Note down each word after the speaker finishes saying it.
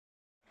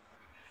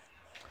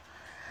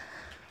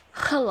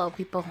Hello,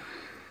 people.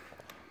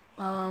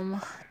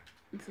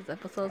 This is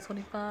episode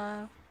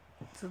 25.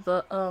 This is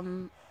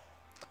the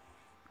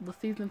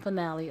season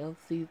finale of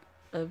this.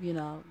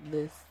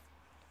 This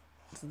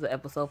is the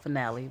episode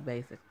finale,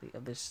 basically,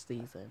 of this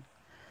season.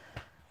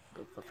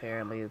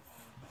 Apparently, it's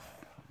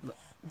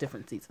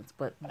different seasons,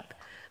 but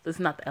this is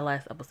not the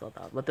last episode,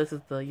 though. But this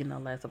is the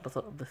last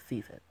episode of the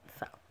season.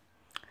 So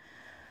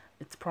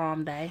it's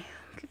prom day.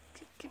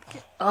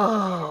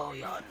 Oh,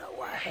 y'all know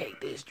I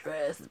hate this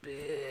dress,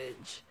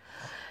 bitch.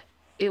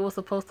 It was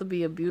supposed to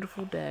be a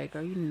beautiful day,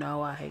 girl. You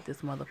know I hate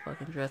this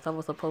motherfucking dress. I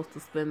was supposed to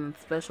spend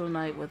a special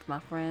night with my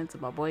friends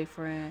and my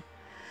boyfriend.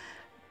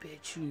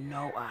 Bitch, you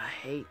know I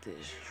hate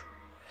this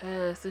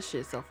dress. This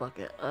shit's so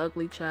fucking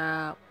ugly,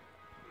 child.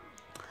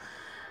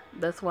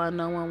 That's why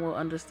no one will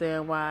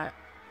understand why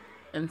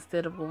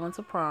instead of going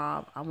to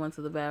prom, I went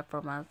to the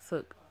bathroom. I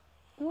took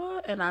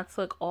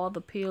all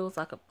the pills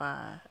I could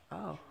find.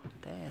 Oh,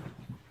 damn.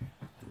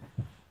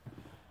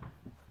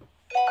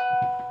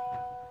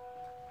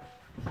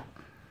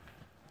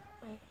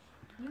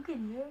 You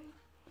getting married?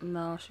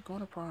 No, she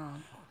going to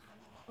prom.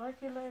 Why'd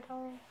you lay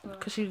home?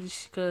 Cause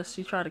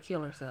she tried to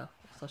kill herself,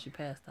 so she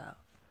passed out.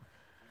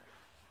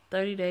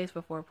 30 days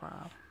before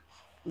prom.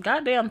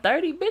 Goddamn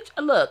 30, bitch.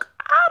 Look,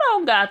 I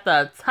don't got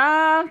the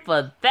time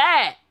for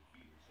that.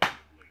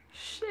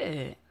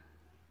 Shit.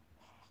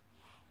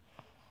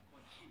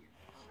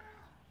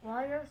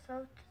 Why her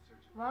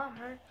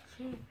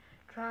she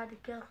tried to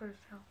kill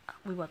herself?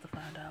 We about to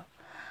find out.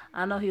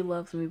 I know he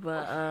loves me,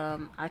 but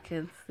I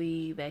can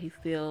see that he's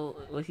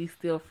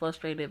still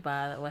frustrated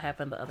by what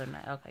happened the other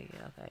night. Okay,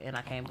 and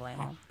I can't blame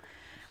him.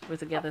 We're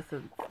together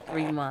since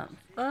 3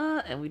 months,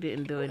 and we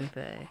didn't do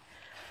anything.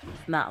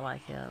 It's not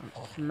like him.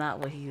 It's not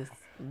what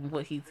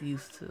he's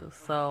used to.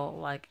 So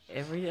like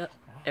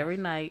every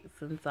night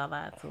since I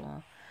lied to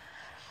him,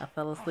 I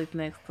fell asleep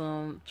next to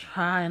him,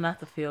 trying not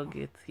to feel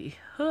guilty.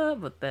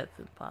 But that's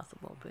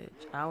impossible,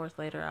 bitch. Hours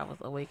later, I was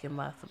awakened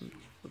by some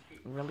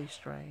really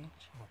strange.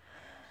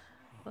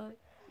 But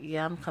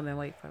yeah, I'm coming.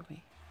 Wait for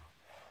me.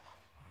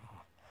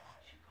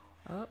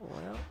 Oh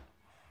well,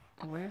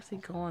 where's he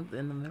going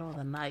in the middle of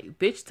the night,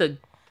 bitch? To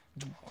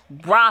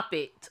drop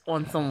it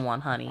on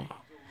someone, honey.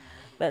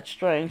 That's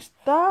strange.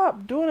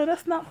 Stop doing it.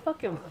 That's not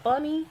fucking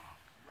funny.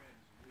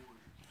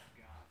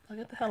 Oh,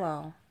 get the hell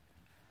on.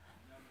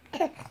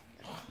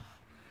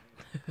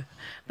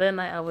 That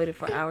night I waited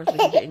for hours,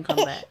 but he didn't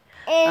come back.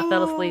 I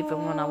fell asleep,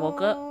 and when I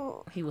woke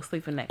up, he was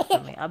sleeping next to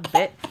me. I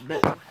bet.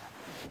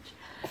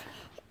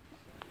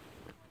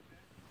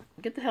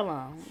 Get the hell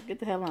on. Get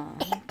the hell on.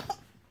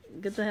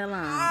 Get the hell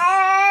on.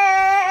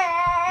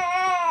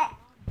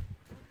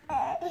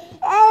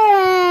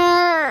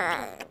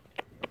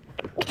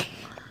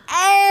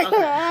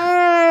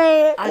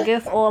 Okay. I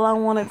guess all I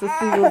wanted to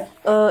see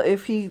was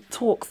if he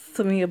talks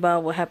to me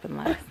about what happened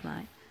last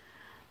night.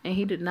 And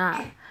he did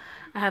not.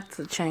 I have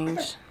to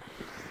change.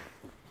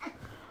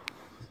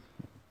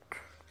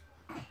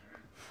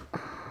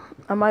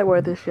 I might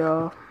wear this,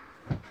 y'all.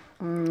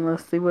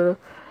 Let's see what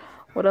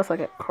else I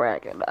got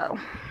cracking now.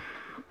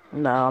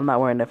 No, I'm not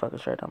wearing that fucking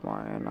shirt no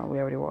more. No, we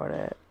already wore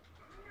that.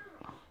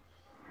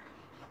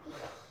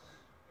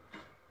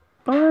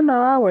 Oh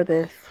no, I'll wear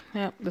this.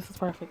 Yep, this is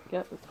perfect.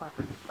 Yep, it's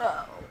perfect.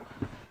 Oh,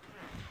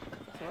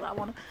 that's what I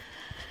want.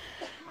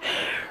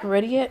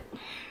 Ready yet?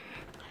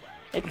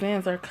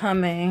 Exams are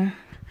coming.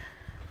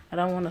 I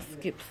don't want to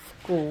skip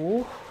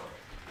school.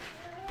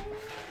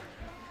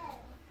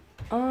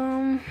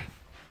 I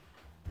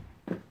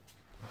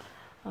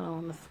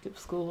don't want to skip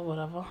school or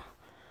whatever.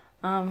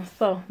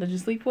 So, did you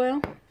sleep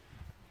well?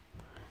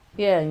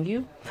 Yeah, and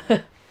you?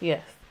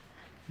 Yes.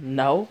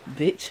 No,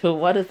 bitch.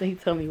 Why doesn't he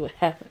tell me what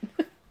happened?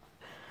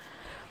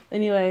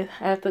 Anyways,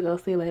 I have to go.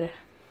 See you later.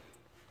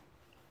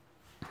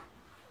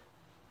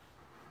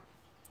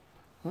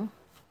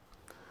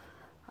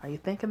 Are you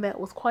thinking that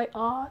was quite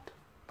odd?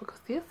 Because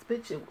yes,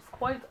 bitch, it was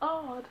quite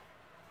odd.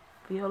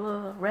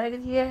 Viola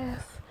raggedy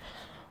ass.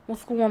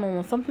 What's going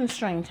on? Something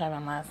strange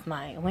happened last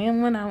night.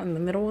 Liam went out in the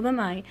middle of the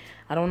night.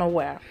 I don't know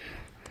where.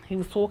 He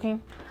was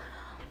talking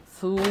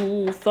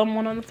to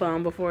someone on the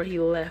phone before he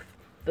left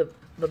the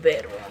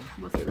bedroom.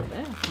 What's in the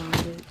bathroom,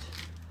 bitch?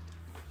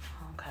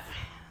 Okay.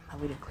 Now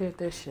we done cleared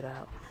this shit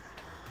out.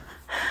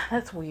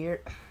 That's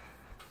weird.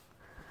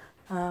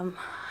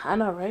 I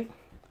know, right?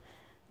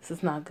 This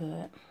is not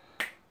good.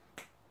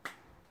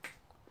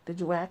 Did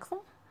you ask him?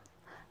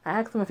 I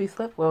asked him if he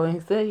slept well, and he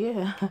said,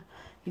 yeah.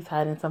 He's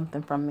hiding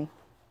something from me.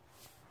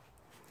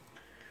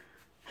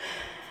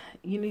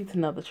 You need to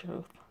know the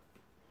truth.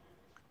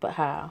 But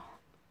how?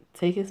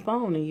 Take his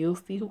phone and you'll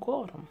see who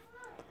called him.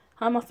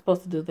 How am I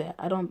supposed to do that?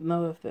 I don't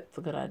know if that's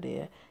a good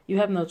idea. You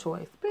have no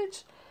choice.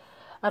 Bitch,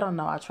 I don't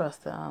know. I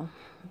trust him.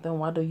 Then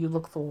why do you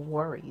look so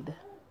worried?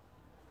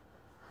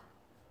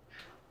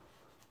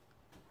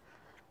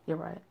 You're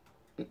right.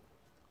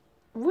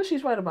 What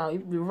she's right about?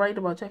 You're right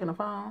about checking the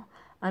phone?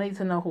 I need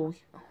to know who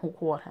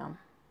called him.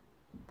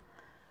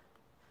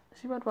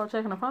 She right about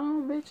checking the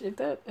phone, bitch?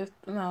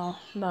 No.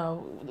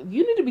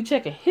 You need to be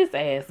checking his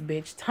ass,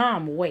 bitch.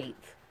 Tom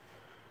Waits.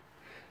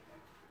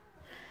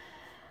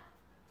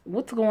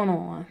 What's going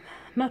on?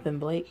 Nothing,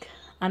 Blake.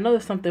 I know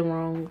there's something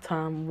wrong,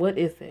 Tom. What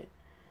is it?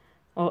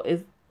 Oh,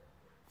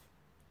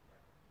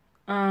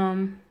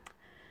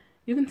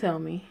 you can tell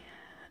me.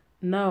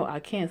 No, I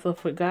can't. So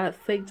for God's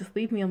sake, just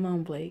leave me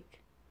alone, Blake.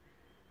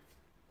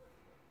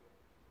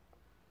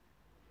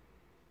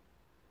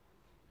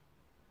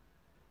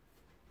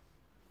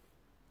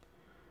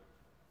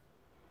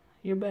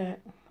 You're back.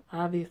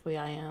 Obviously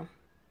I am.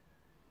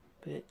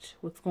 Bitch,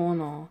 what's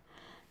going on?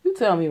 You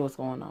tell me what's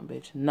going on,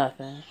 bitch.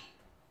 Nothing.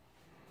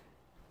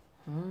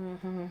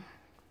 Mm-hmm.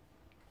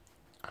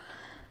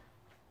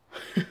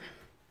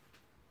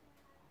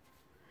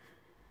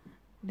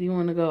 Do you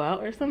want to go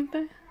out or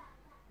something?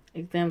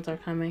 Exams are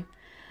coming.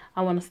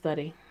 I want to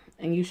study,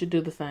 and you should do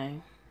the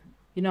same.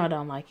 You know I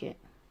don't like it.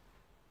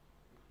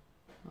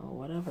 Oh,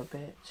 whatever,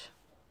 bitch.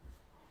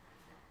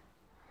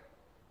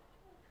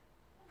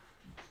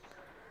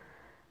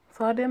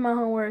 So I did my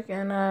homework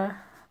and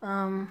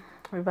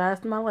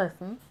revised my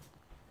lessons.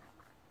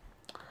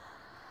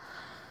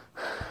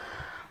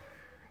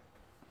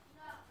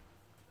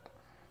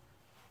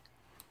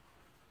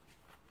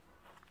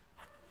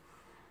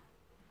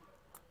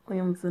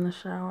 Liam's in the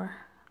shower.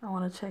 I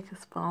want to check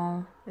his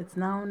phone. It's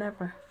now or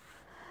never.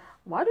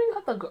 Why do you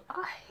have to go?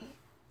 I hate,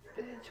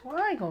 bitch. Well,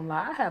 I ain't gonna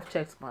lie. I have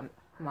checked my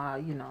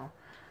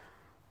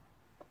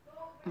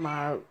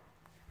my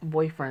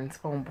boyfriend's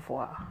phone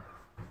before.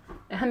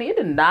 And honey, it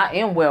did not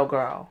end well,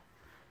 girl.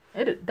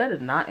 That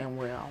did not end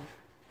well.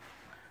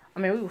 I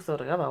mean, we were still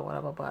together or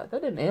whatever, but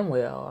that didn't end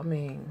well. I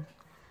mean,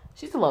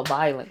 she's a little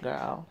violent,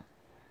 girl.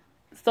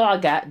 So I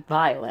got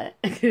violent.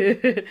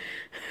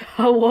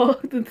 I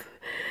walked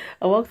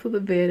to the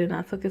bed and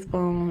I took his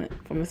phone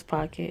from his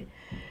pocket.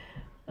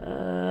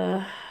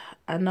 I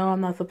know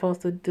I'm not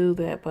supposed to do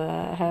that, but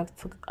I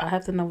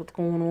have to know what's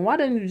going on. Why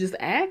didn't you just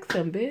ask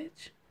him,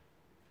 bitch?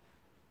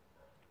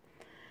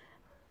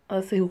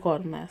 Let's see who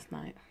called him last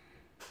night.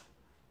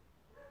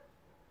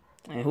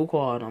 And who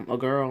called him? A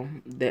girl.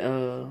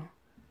 The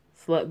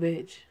slut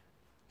bitch.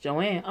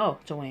 Joanne. Oh,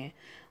 Joanne.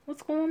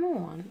 What's going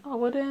on? Oh,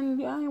 well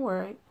then I ain't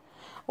worried.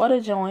 Why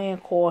did Joanne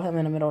call him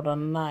in the middle of the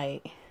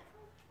night?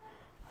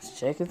 Let's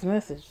check his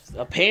messages.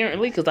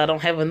 Apparently, because I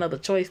don't have another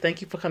choice.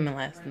 Thank you for coming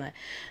last night.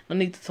 No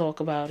need to talk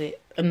about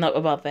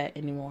that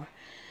anymore.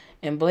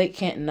 And Blake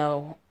can't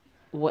know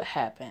what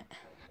happened.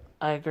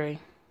 I agree.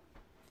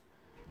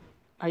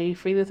 Are you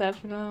free this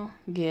afternoon?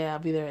 Yeah, I'll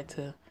be there at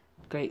 2.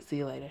 Great, see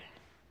you later.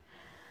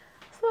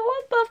 So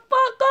what the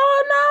fuck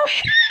going on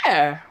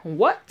here?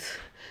 What?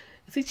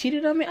 Is he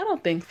cheated on me? I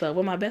don't think so.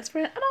 With my best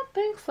friend? I don't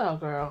think so,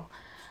 girl.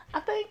 I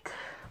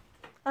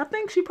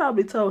think she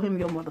probably told him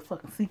your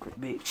motherfucking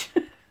secret, bitch.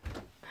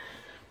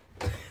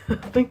 I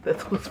think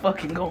that's what's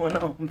fucking going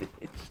on,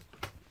 bitch.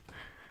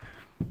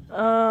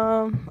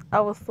 I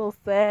was so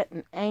sad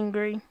and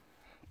angry.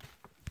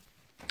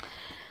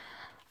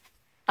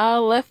 I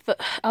left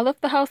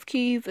the house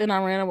keys and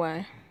I ran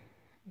away.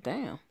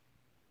 Damn.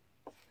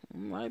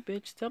 Alright,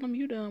 bitch. Tell him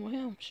you done with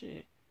him.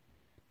 Shit.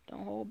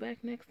 Don't hold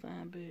back next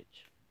time,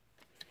 bitch.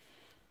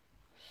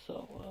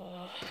 So,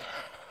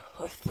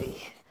 let's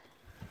see.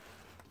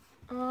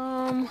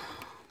 And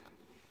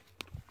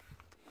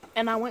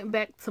I went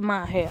back to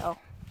my hell.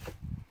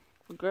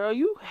 Girl,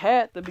 you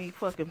had to be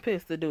fucking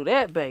pissed to do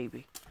that,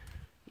 baby.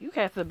 You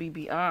had to be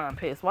beyond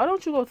pissed. Why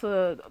don't you go to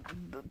the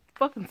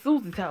fucking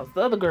Susie's house,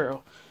 the other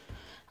girl?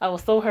 I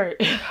was so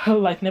hurt,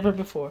 like never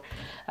before.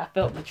 I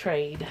felt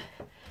betrayed.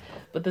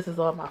 But this is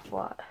all my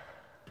fault.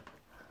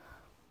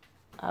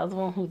 I was the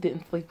one who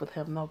didn't sleep with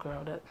him. No,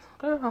 girl.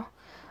 Girl,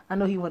 I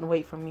know he wouldn't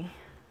wait for me.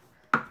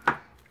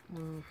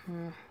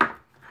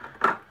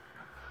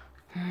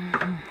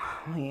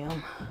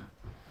 Liam,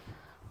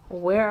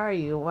 where are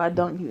you? Why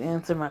don't you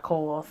answer my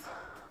calls?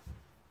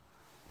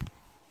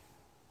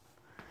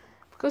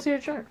 Because you're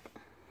a jerk.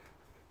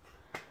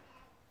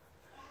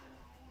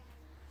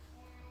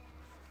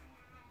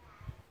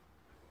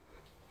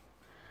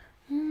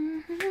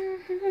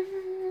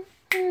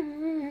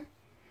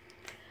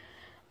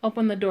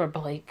 Open the door,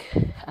 Blake.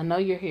 I know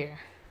you're here.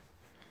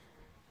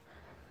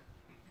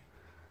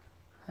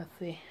 Let's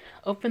see.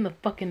 Open the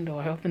fucking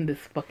door. Open this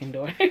fucking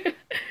door.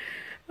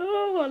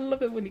 Oh, I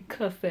love it when he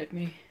cuss at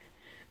me.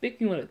 Make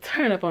me want to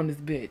turn up on this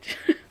bitch.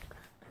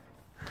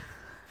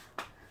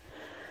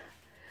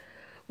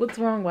 What's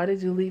wrong? Why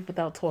did you leave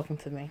without talking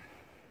to me?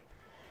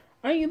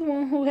 Aren't you the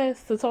one who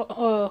has to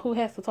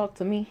talk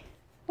to me?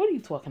 What are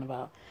you talking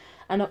about?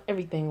 I know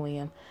everything,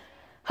 Liam.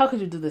 How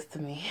could you do this to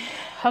me?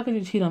 How could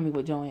you cheat on me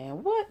with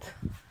Joanne? What?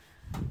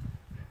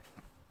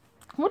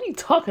 What are you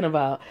talking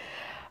about?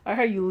 I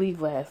heard you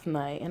leave last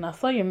night, and I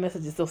saw your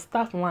messages, so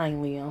stop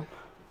lying, Liam.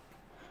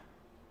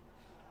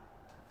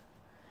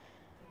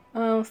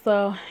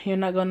 So you're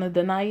not gonna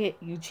deny it?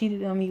 You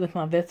cheated on me with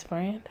my best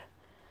friend?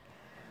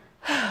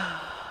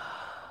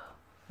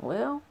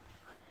 Well,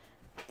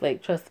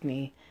 Blake, trust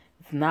me,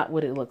 it's not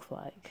what it looks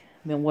like.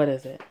 Then what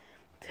is it?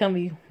 Tell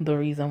me the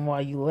reason why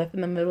you left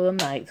in the middle of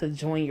the night to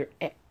join your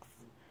ex,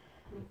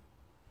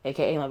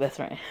 aka my best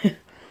friend,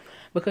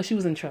 because she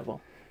was in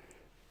trouble.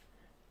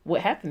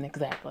 What happened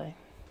exactly?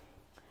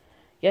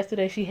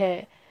 Yesterday she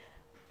had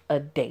a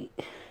date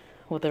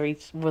with a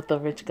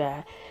rich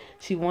guy.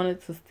 She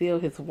wanted to steal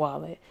his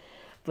wallet,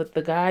 but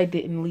the guy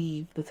didn't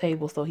leave the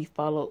table, so she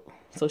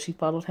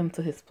followed him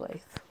to his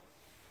place.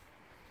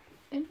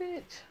 And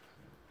bitch,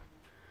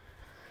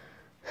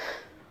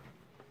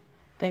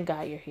 thank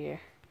God you're here.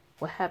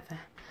 What happened?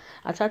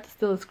 I tried to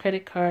steal his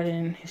credit card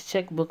and his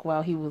checkbook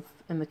while he was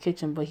in the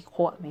kitchen, but he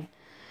caught me.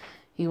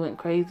 He went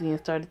crazy and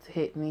started to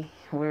hit me.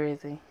 Where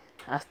is he?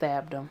 I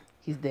stabbed him.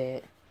 He's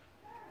dead.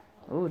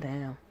 Oh,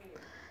 damn.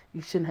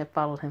 You shouldn't have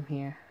followed him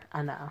here.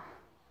 I know.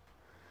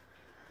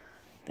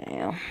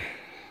 Damn.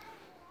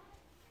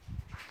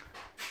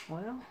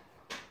 Well,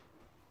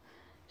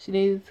 she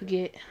needed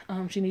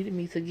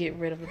me to get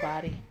rid of the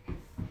body.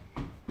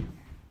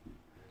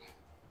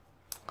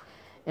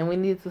 And we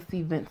needed to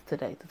see Vince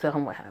today to tell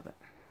him what happened.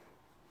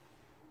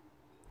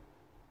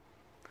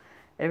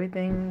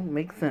 Everything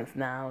makes sense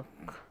now.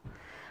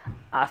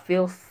 I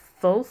feel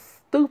so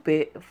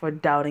stupid for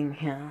doubting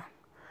him.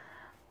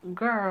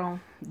 Girl,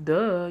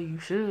 duh, you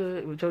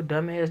should. With your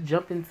dumb ass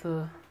jump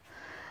into...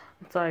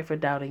 I'm sorry for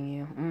doubting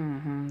you.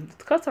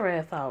 Cuss her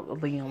ass out,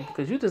 Liam,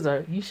 because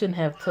you shouldn't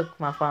have took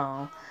my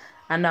phone.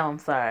 I know, I'm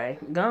sorry.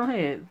 Go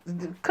ahead.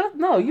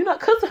 No, you're not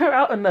cussing her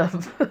out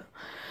enough.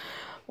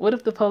 What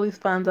if the police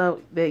finds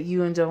out that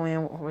you and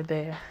Joanne were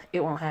there?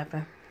 It won't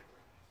happen.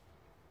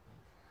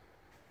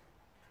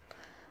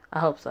 I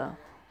hope so.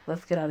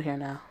 Let's get out of here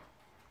now.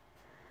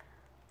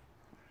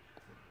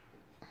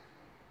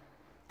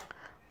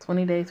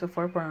 20 days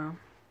before prom.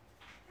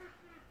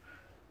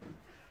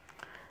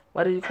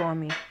 Why did you call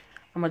me?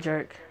 I'm a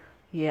jerk.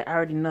 Yeah, I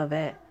already know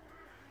that.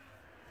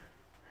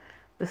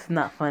 This is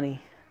not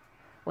funny.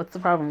 What's the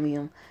problem,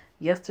 Liam?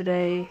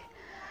 Yesterday,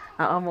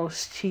 I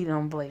almost cheated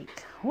on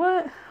Blake.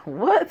 What?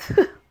 What's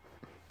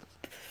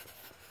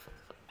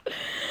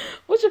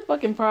your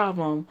fucking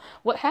problem?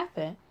 What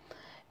happened?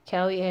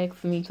 Callie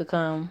asked me to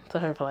come to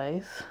her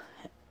place,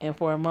 and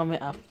for a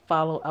moment, I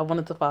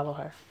wanted to follow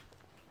her.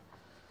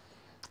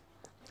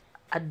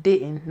 I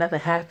didn't. Nothing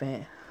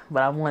happened,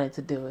 but I wanted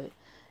to do it.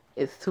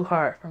 It's too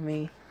hard for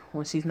me.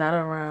 When she's not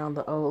around,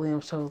 the old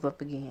Liam shows up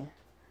again.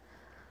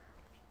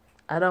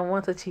 I don't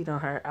want to cheat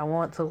on her. I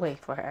want to wait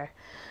for her.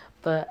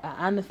 But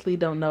I honestly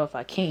don't know if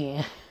I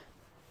can.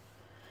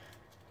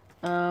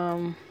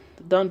 Don't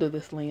do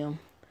this, Liam.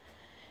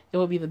 It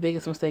will be the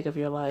biggest mistake of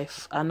your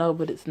life. I know,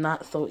 but it's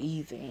not so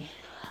easy.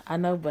 I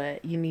know,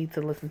 but you need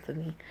to listen to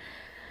me.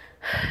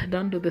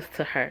 Don't do this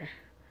to her.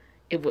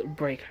 It would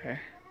break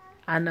her.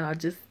 I know, I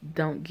just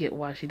don't get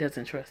why she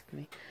doesn't trust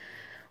me.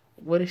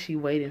 What is she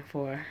waiting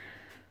for?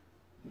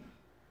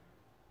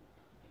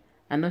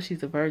 I know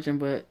she's a virgin,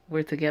 but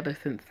we're together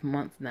since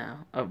months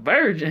now. A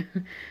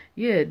virgin?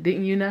 Yeah,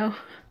 didn't you know?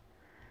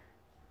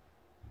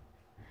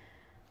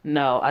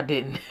 No, I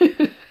didn't.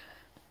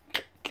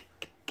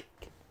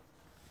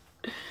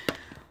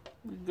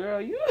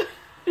 Girl, you...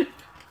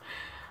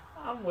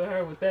 I'm with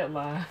her with that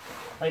lie.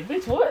 Like,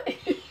 bitch, what?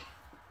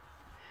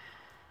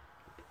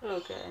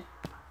 Okay.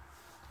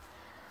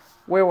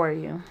 Where were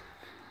you?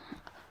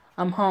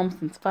 I'm home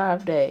since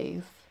 5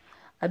 days.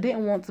 I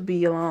didn't want to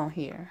be alone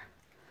here.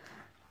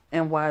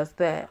 And why is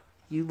that?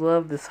 You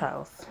love this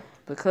house.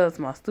 Because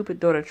my stupid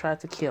daughter tried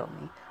to kill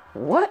me.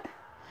 What?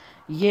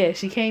 Yeah,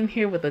 she came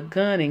here with a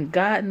gun and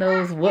God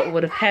knows what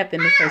would have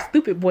happened if her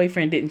stupid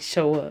boyfriend didn't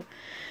show up.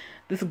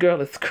 This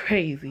girl is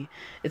crazy.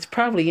 It's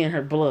probably in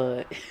her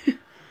blood.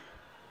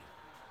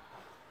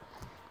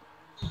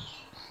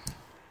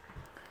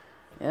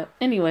 Yep.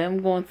 Anyway,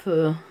 I'm going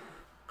to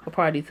a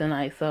party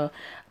tonight, so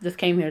I just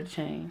came here to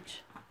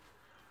change.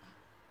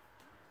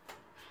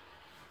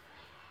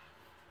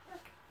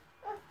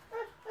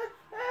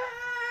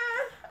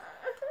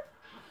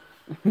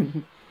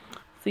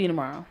 See you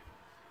tomorrow.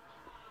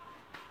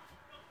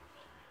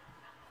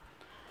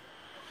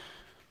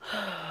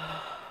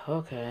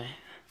 Okay.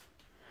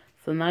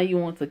 So now you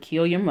want to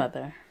kill your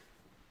mother.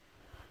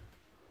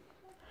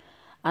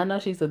 I know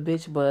she's a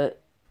bitch,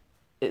 but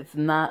it's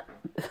not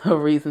a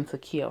reason to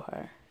kill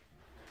her.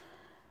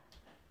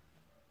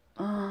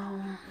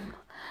 I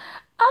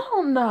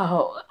don't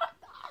know.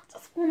 I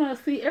just want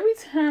to see every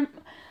time.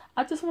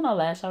 I just want to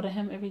lash out at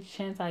him every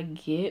chance I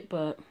get,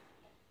 but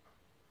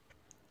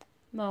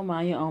no,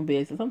 mind your own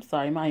business. I'm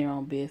sorry, mind your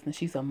own business.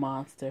 She's a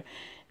monster,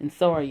 and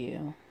so are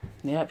you.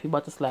 Yep, he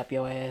about to slap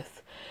your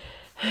ass.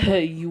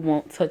 You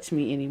won't touch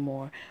me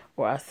anymore,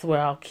 or I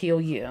swear I'll kill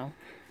you.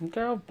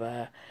 Girl,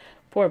 bye.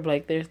 Poor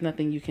Blake, there's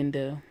nothing you can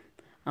do.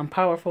 I'm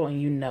powerful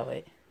and you know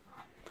it.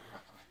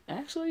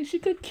 Actually, she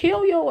could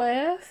kill your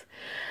ass.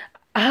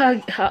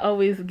 I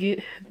always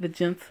get the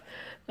gents.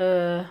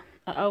 I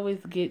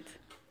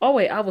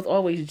was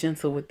always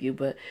gentle with you,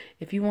 but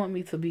if you want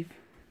me to be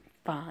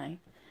fine,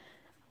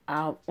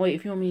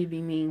 if you want me to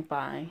be mean,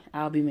 fine.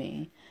 I'll be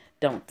mean.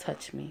 Don't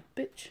touch me,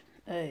 bitch.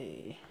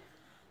 Hey.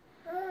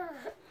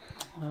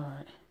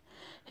 Alright.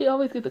 He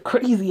always gets the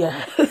crazy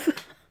ass.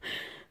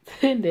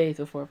 10 days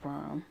before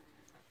prom.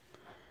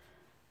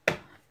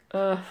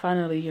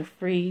 Finally, you're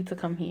free to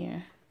come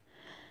here.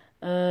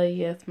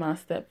 Yes, my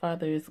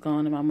stepfather is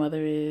gone and my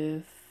mother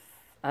is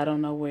I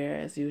don't know where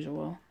as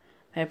usual.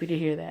 Happy to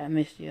hear that. I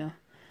missed you.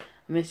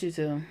 I missed you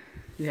too.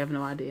 You have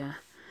no idea.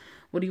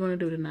 What do you want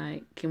to do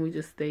tonight? Can we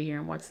just stay here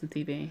and watch some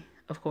TV?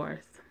 Of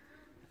course.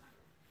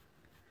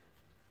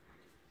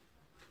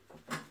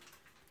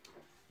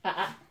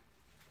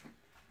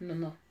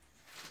 No.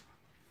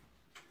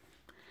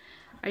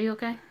 Are you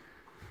okay?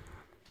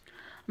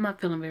 I'm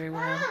not feeling very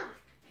well.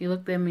 He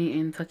looked at me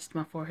and touched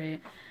my forehead.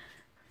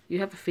 You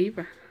have a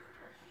fever.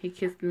 He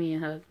kissed me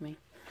and hugged me.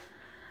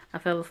 I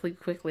fell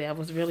asleep quickly. I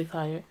was really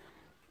tired.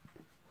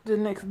 The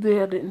next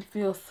day I didn't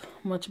feel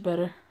much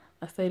better.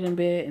 I stayed in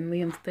bed and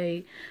Liam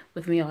stayed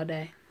with me all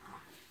day.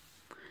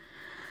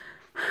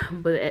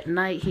 But at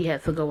night he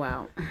had to go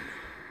out.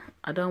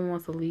 I don't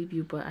want to leave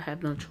you, but I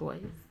have no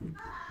choice.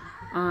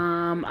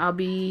 I'll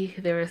be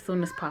there as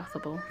soon as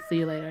possible. See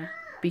you later.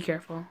 Be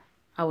careful.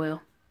 I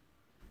will.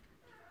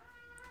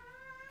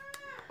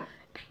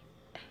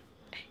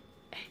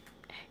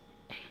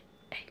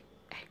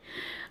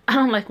 I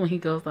don't like when he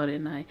goes out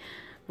at night.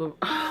 But,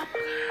 oh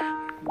my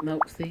God.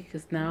 Nope, see?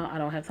 Because now I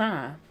don't have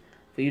time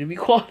for you to be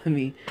calling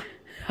me.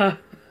 I'm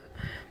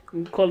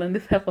calling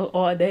this heifer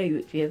all day,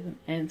 but she hasn't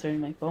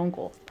answering my phone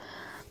calls.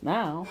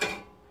 Now,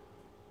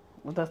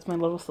 well, that's my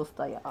little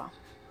sister, y'all.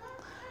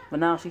 But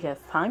now she has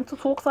time to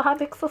talk to her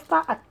big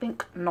sister? I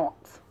think not.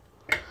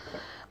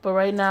 But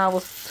right now, I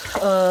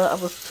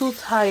was too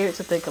tired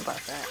to think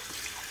about that.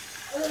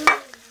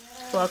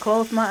 So I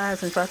closed my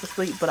eyes and tried to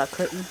sleep, but I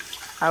couldn't.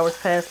 Hours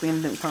passed,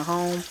 Liam didn't come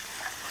home.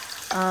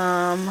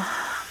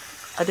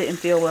 I didn't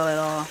feel well at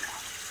all.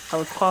 I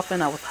was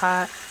coughing, I was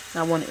hot,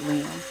 and I wanted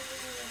Liam.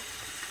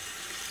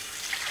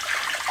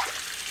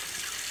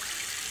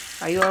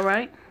 Are you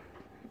alright?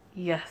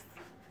 Yes.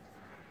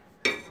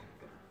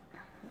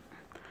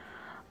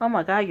 Oh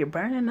my God, you're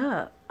burning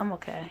up. I'm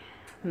okay.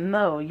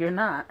 No, you're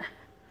not.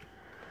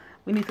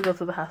 We need to go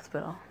to the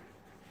hospital.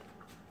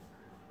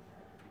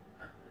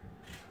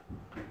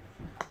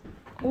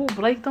 Oh,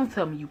 Blake, don't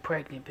tell me you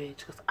pregnant, bitch,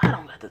 because I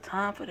don't got the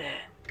time for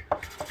that.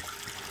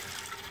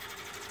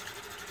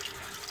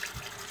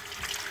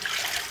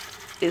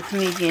 It's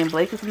me again.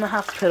 Blake is in the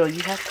hospital.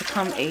 You have to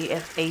come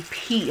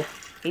ASAP.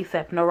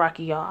 ASAP, no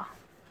Rocky, y'all.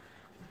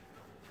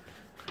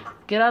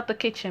 Get out the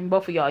kitchen,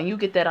 both of y'all, and you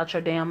get that out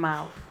your damn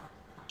mouth.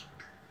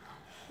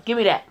 Give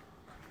me that.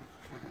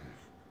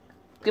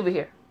 Give it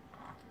here.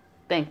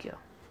 Thank you.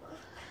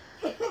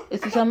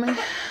 Is he coming?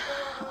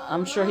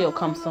 I'm sure he'll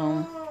come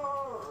soon.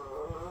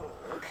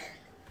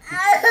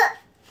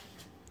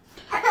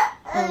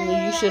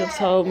 You should have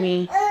told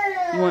me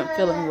you weren't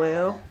feeling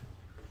well.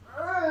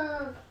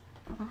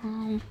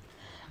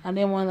 I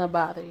didn't want to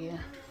bother you. Where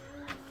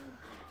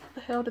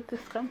the hell did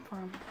this come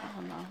from? I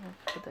don't know.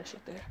 Put that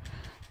shit there.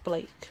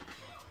 Blake,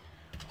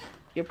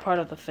 you're part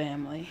of the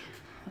family.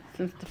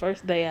 Since the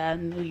first day I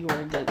knew you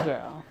were a good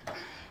girl.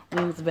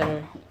 Liam's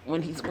better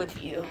when he's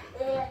with you.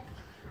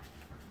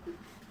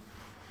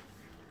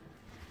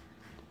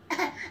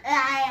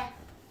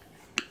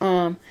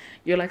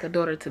 You're like a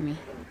daughter to me.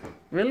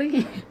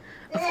 Really?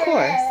 Of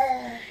course.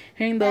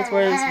 Hearing those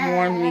words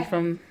warmed me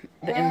from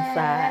the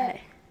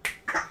inside.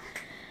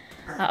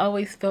 I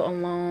always felt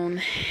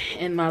alone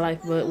in my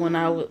life, but when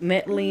I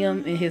met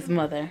Liam and his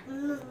mother,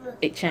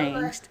 it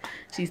changed.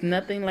 She's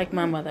nothing like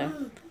my mother.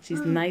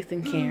 She's nice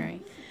and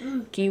caring.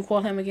 Can you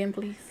call him again,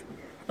 please?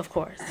 Of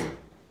course.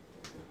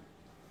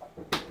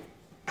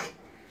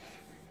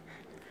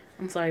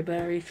 I'm sorry, but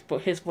I reached for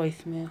his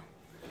voicemail.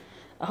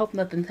 I hope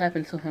nothing's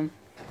happened to him.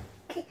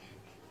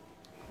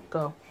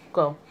 Go.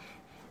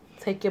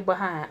 Take your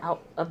behind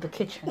out of the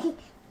kitchen.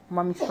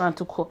 Mommy's trying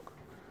to cook.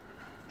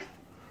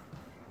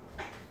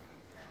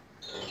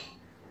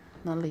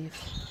 Now leave.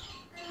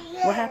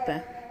 What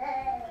happened?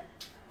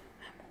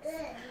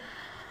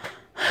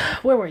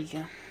 Where were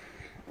you?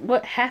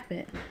 What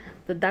happened?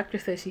 The doctor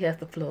said she has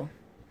the flu.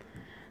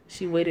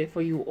 She waited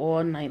for you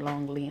all night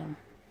long, Liam.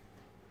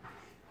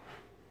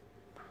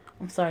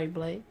 I'm sorry,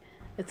 Blake.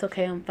 It's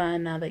okay, I'm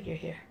fine now that you're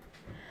here.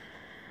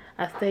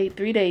 I stayed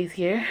 3 days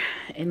here,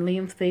 and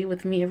Liam stayed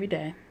with me every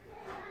day.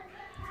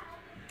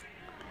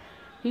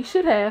 He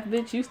should have,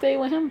 bitch. You stayed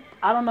with him,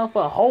 I don't know,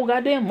 for a whole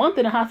goddamn month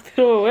in the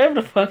hospital or wherever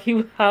the fuck he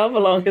was, however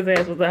long his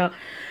ass was out.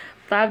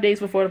 5 days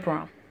before the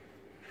prom.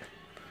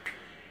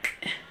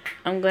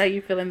 I'm glad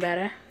you're feeling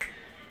better.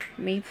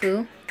 Me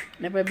too.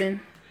 Never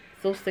been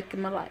so sick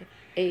in my life.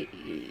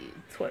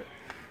 Twerk.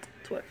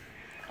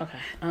 Okay.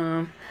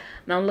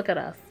 Now look at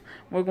us.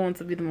 We're going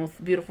to be the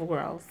most beautiful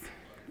girls.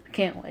 I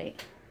can't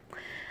wait.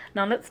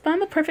 Now let's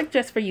find the perfect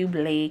dress for you,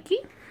 Blakey.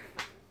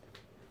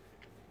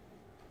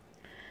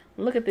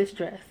 Look at this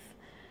dress.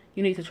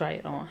 You need to try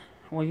it on.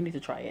 Well, you need to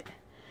try it.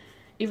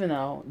 Even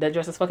though that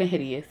dress is fucking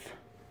hideous.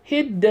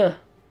 Hideous,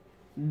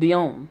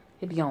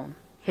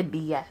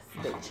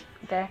 bitch.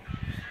 Okay?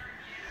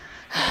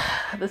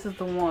 This is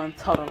the one,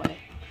 totally.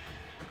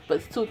 But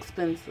it's too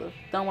expensive.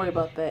 Don't worry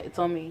about that. It's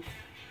on me.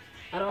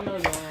 I don't know,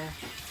 Joanne.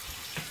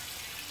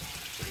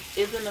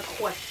 Isn't a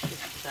question,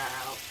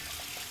 child.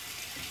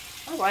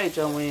 Alright,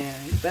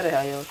 Joanne. You better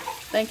have yours.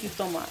 Thank you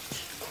so much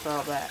for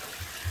all that.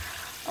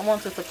 I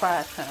want to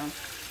surprise him.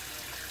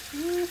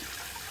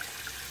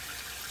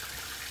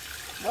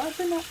 Why is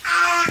it not?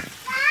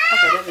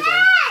 Okay, there we go.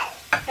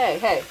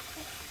 Hey.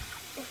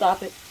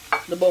 Stop it.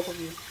 The both of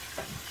you.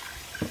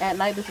 At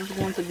night, this is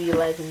going to be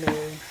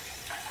legendary.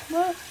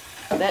 What?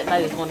 That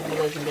night is going to be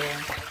legendary.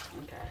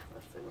 Okay,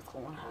 let's see what's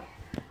going on.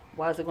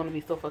 Why is it going to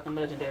be so fucking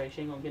legendary?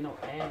 She ain't going to get no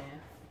ass.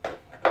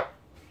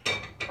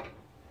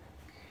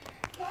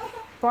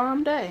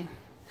 Prom day.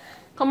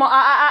 Come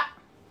on,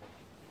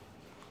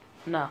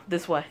 No,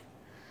 this way.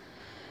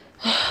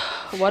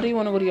 Why do you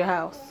want to go to your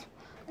house?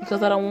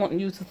 Because I don't want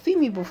you to see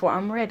me before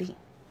I'm ready.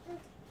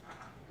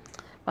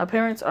 My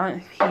parents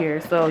aren't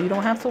here, so you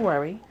don't have to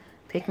worry.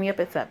 Pick me up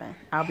at 7.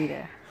 I'll be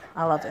there.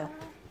 I love you.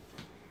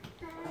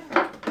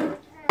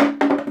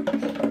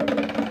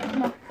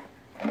 Come on.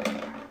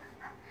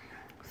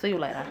 See you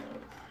later.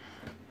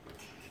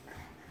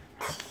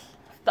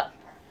 Stop.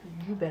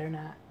 You better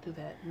not do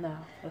that. No,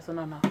 that's a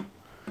no.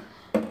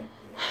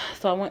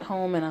 So I went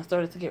home and I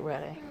started to get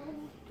ready.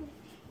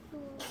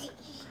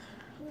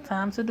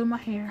 Time to do my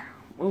hair.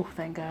 Ooh,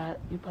 thank God.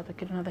 You about to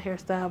get another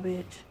hairstyle,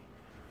 bitch.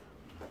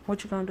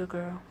 What you gonna do,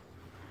 girl?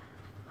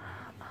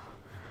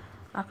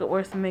 I could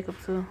wear some makeup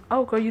too.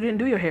 Oh, girl, you didn't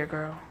do your hair,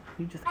 girl.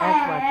 You just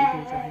act like you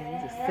did your hair. You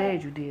just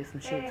said you did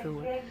some shit to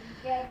it.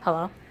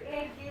 Hello?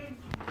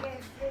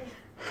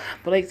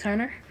 Blake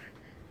Turner?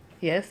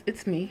 Yes,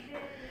 it's me.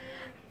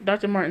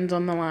 Dr. Martin's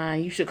on the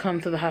line. You should come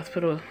to the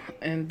hospital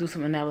and do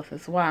some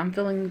analysis. Why? I'm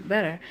feeling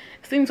better.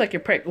 It seems like you're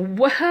pregnant.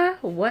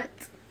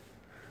 What?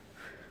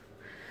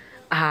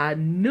 I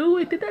knew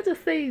it. Did I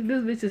just say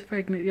this bitch is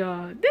pregnant,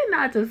 y'all? Didn't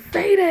I just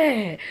say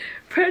that?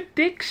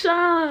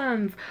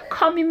 Predictions.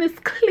 Call me Miss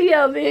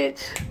Cleo,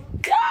 bitch.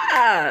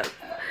 Yeah.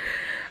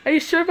 Are you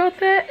sure about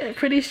that?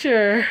 Pretty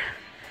sure.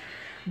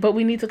 But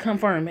we need to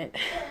confirm it.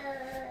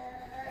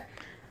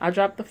 I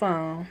dropped the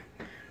phone.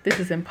 This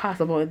is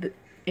impossible.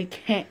 It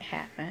can't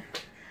happen.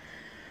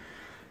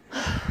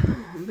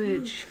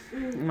 Bitch.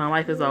 My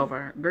life is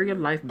over. Girl, your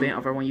life been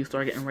over when you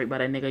started getting raped by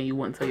that nigga and you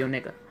wouldn't tell your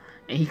nigga.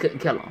 And he couldn't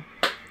kill him.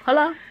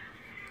 Hello?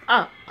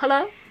 Oh,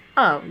 hello?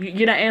 Oh,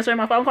 you're not answering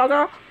my phone call,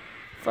 girl?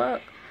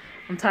 Fuck.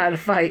 I'm tired of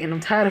fighting. I'm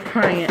tired of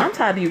crying. I'm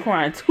tired of you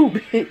crying too,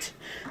 bitch.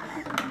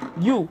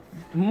 You.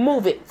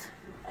 Move it.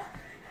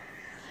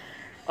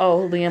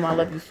 Oh, Liam, I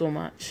love you so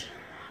much.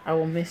 I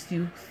will miss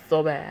you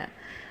so bad.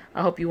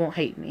 I hope you won't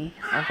hate me.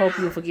 I hope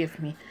you'll forgive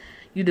me.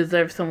 You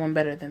deserve someone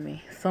better than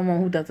me. Someone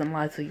who doesn't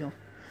lie to you.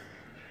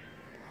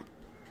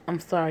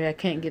 I'm sorry I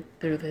can't get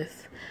through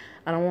this.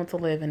 I don't want to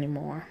live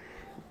anymore.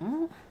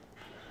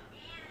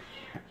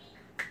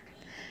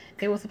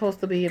 It was supposed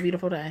to be a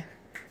beautiful day.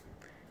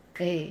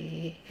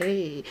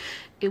 Hey.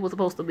 It was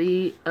supposed to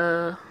be,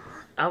 I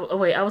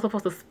was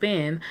supposed to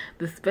spend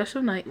this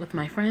special night with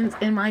my friends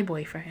and my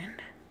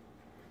boyfriend.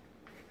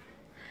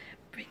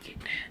 Break it.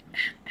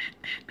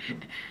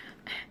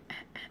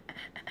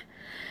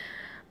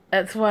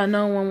 That's why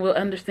no one will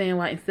understand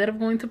why instead of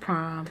going to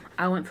prom,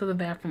 I went to the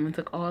bathroom and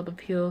took all the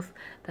pills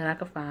that I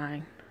could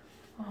find.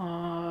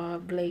 Aw,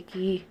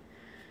 Blakey.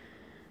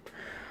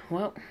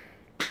 Well,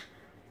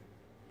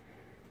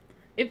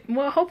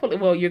 hopefully,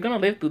 you're gonna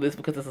live through this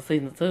because it's a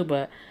season 2,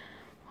 but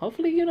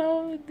hopefully,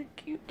 you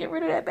get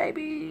rid of that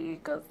baby,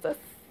 because that's,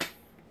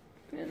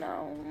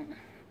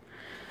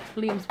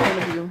 Liam's point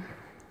of view.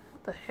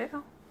 What the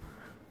hell?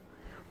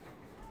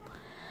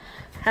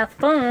 Have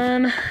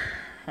fun.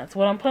 That's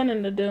what I'm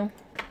planning to do.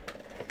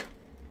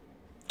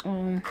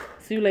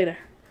 See you later.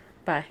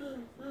 Bye.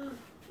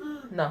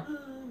 No.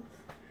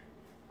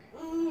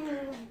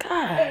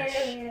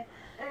 Gosh.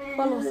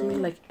 Follows me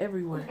like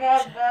everywhere.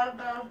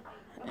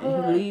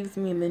 And he leaves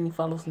me and then he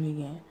follows me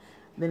again.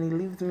 Then he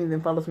leaves me and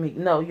then follows me.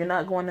 No, you're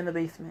not going in the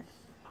basement.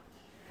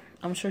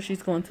 I'm sure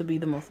she's going to be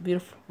the most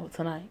beautiful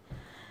tonight.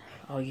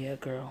 Oh yeah,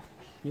 girl.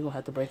 You're going to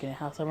have to break in the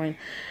house. I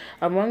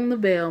rang the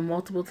bell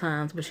multiple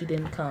times, but she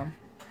didn't come.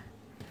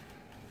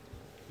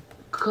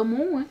 Come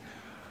on.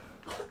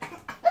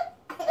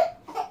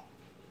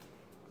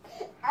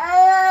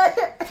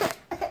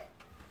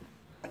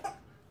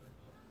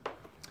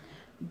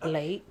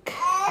 Blake.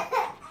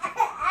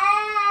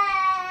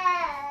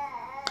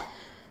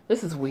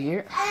 This is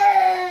weird.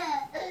 Hey.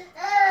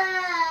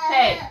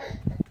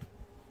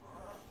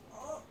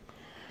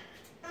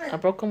 I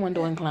broke a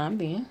window and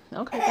climbed in.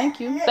 Okay, thank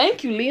you.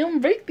 Thank you, Liam.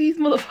 Break these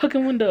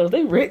motherfucking windows.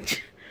 They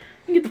rich.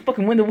 You get the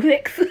fucking window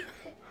fixed.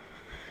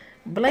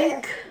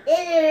 Blake.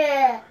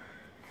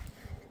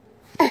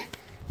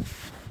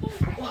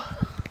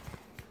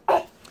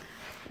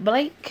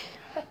 Blake.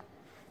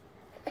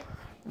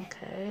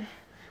 Okay.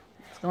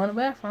 Let's go in the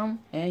bathroom.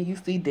 And you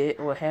see dead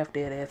or half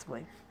dead ass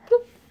Blake.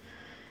 Bloop.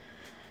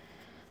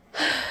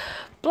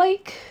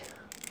 Blake.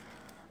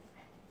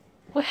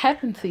 What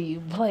happened to you,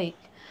 Blake?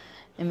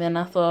 And then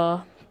I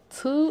saw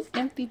 2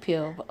 empty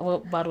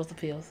bottles of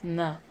pills.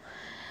 No.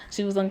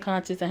 She was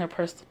unconscious and her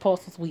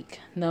pulse was weak.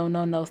 No.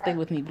 Stay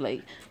with me,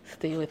 Blake.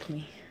 Stay with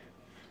me.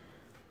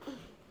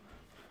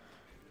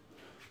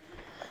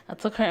 I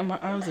took her in my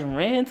arms and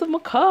ran to my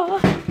car.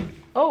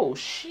 Oh,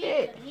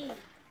 shit.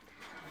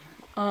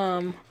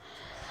 I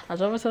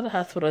drove her to the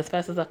hospital as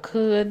fast as I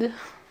could.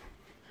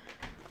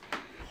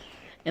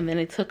 and then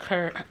it took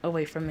her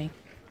away from me.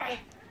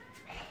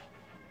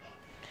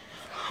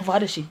 Why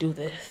did she do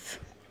this?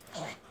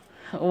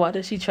 Why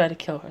did she try to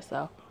kill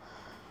herself?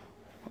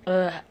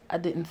 I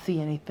didn't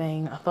see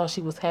anything. I thought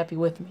she was happy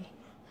with me.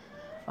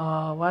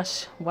 Why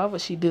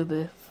would she do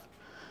this?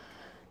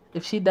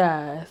 If she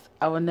dies,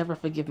 I will never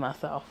forgive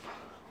myself.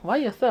 Why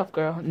yourself,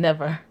 girl?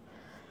 Never.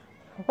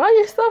 Why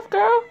yourself,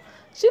 girl?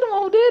 She the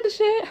one who did the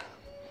shit.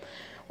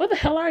 Where the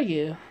hell are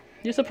you?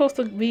 You're supposed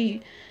to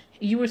be.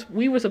 We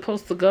were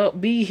supposed to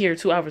be here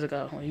 2 hours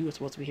ago. Well, you were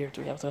supposed to be here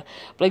 3 hours ago.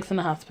 Blake's in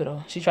the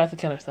hospital. She tries to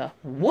kill herself.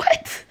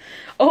 What?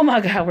 Oh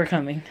my God, we're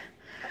coming.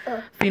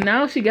 See,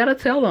 now she gotta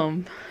tell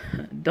him,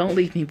 don't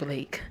leave me,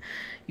 Blake.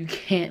 You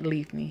can't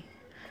leave me.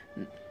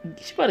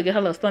 She about to get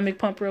her little stomach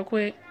pump real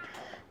quick.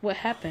 What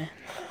happened?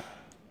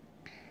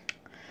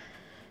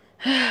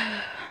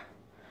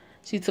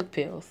 She took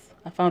pills.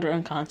 I found her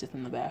unconscious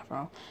in the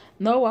bathroom.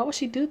 No, why would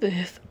she do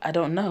this? I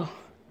don't know.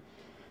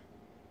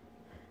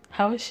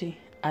 How is she?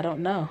 I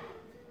don't know.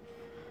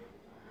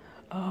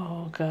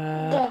 Oh,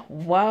 God.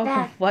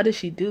 Why did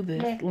she do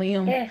this?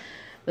 Liam,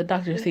 the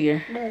doctor's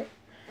here.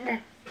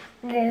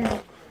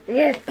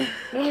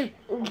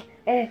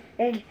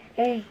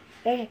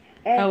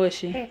 How is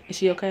she? Is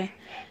she okay?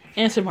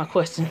 Answer my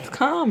questions.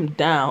 Calm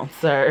down,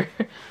 sir.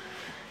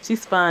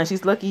 She's fine.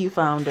 She's lucky you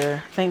found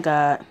her. Thank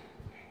God.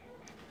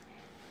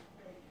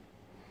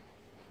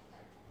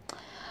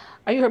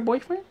 Are you her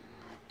boyfriend?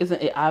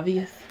 Isn't it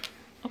obvious?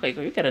 Okay,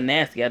 girl, you got a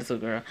nasty attitude,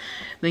 girl.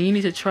 Then you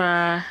need to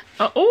try...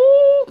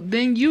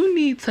 then you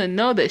need to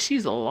know that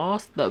she's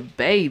lost the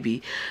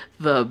baby.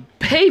 The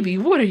baby?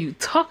 What are you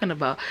talking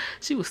about?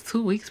 She was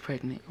 2 weeks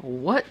pregnant.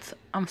 What?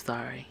 I'm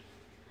sorry.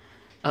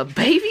 A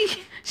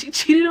baby? She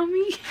cheated on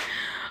me?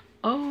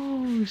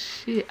 Oh,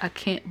 shit. I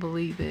can't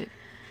believe it.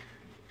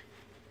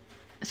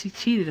 She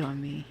cheated on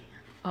me.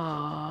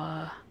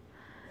 Aw.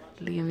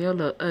 Liam, your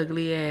little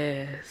ugly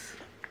ass.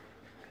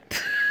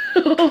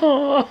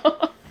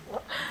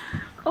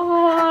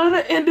 Oh,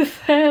 the end is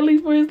sadly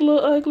for his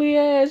little ugly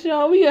ass,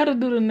 y'all. We gotta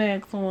do the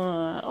next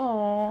one.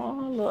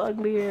 Oh, little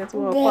ugly ass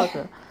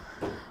motherfucker.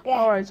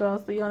 All right,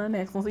 y'all. See you on the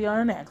next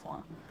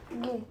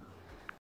one.